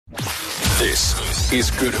This is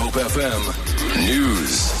Good Hope FM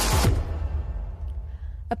News.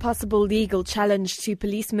 A possible legal challenge to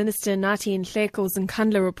Police Minister Nathi Nhleko's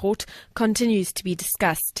Nkandla report continues to be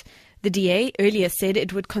discussed. The DA earlier said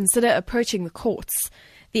it would consider approaching the courts.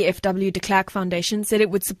 The FW de Klerk Foundation said it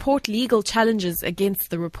would support legal challenges against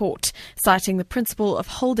the report, citing the principle of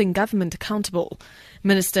holding government accountable.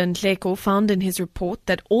 Minister Nhleko found in his report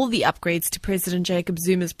that all the upgrades to President Jacob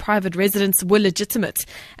Zuma's private residence were legitimate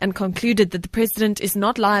and concluded that the president is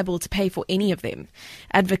not liable to pay for any of them.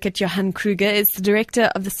 Advocate Johan Kruger is the director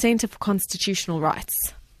of the Centre for Constitutional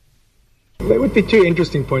Rights. There would be two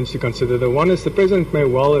interesting points to consider. The one is the president may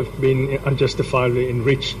well have been unjustifiably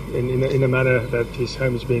enriched in a manner that his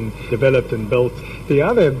home has been developed and built. The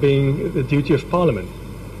other being the duty of Parliament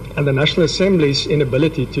and the National Assembly's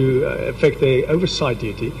inability to effect their oversight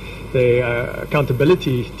duty, their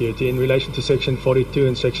accountability duty in relation to Section 42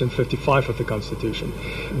 and Section 55 of the Constitution.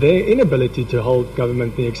 Their inability to hold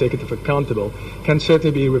government and the executive accountable can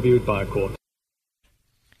certainly be reviewed by a court.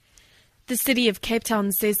 The city of Cape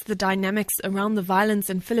Town says the dynamics around the violence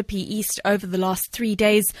in Philippi East over the last 3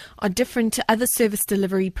 days are different to other service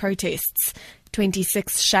delivery protests.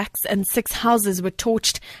 26 shacks and 6 houses were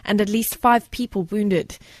torched and at least 5 people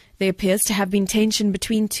wounded. There appears to have been tension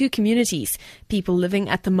between two communities, people living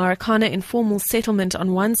at the Marikana informal settlement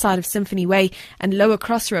on one side of Symphony Way and Lower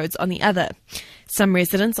Crossroads on the other. Some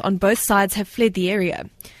residents on both sides have fled the area.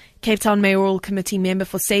 Cape Town Mayoral Committee member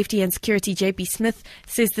for Safety and Security JP Smith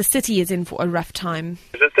says the city is in for a rough time.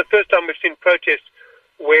 It's the first time we've seen protests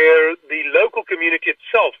where the local community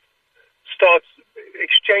itself starts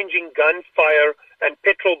exchanging gunfire and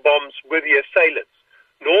petrol bombs with the assailants.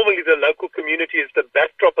 Normally the local community is the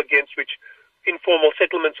backdrop against which informal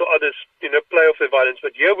settlements or others, play off their violence.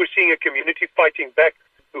 But here we're seeing a community fighting back.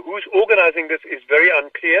 Who's organizing this is very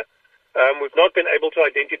unclear. We've not been able to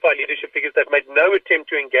identify leadership figures that made no attempt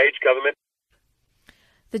to engage government.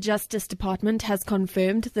 The Justice Department has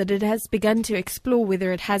confirmed that it has begun to explore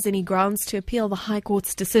whether it has any grounds to appeal the High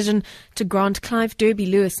Court's decision to grant Clive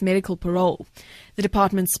Derby-Lewis medical parole. The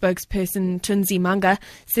department's spokesperson, Tunzi Manga,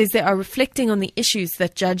 says they are reflecting on the issues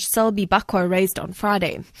that Judge Selby Bakwa raised on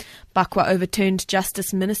Friday. Bakwa overturned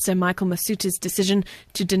Justice Minister Michael Masuta's decision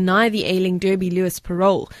to deny the ailing Derby-Lewis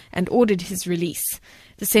parole and ordered his release.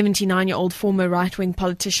 The 79-year-old former right-wing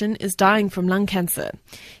politician is dying from lung cancer.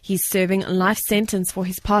 He's serving a life sentence for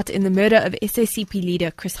his part in the murder of SACP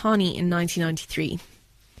leader Chris Hani in 1993.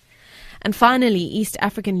 And finally, East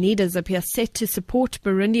African leaders appear set to support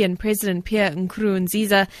Burundian President Pierre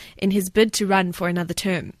Nkurunziza in his bid to run for another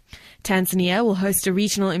term. Tanzania will host a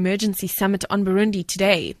regional emergency summit on Burundi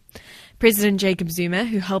today. President Jacob Zuma,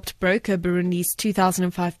 who helped broker Burundi's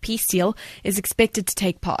 2005 peace deal, is expected to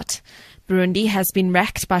take part. Burundi has been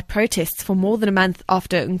racked by protests for more than a month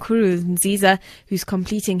after Nkurunziza, who's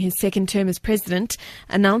completing his second term as president,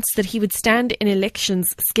 announced that he would stand in elections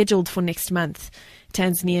scheduled for next month.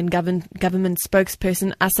 Tanzanian government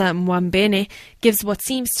spokesperson Asa Mwambene gives what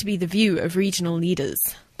seems to be the view of regional leaders.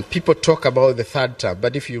 People talk about the third term,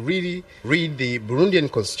 but if you really read the Burundian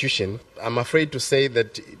constitution, I'm afraid to say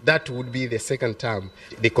that that would be the second term.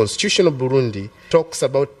 The constitution of Burundi talks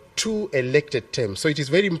about 2 elected terms, so it is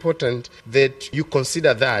very important that you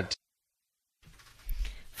consider that.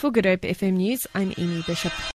 For Good Hope FM News, I'm Amy Bishop.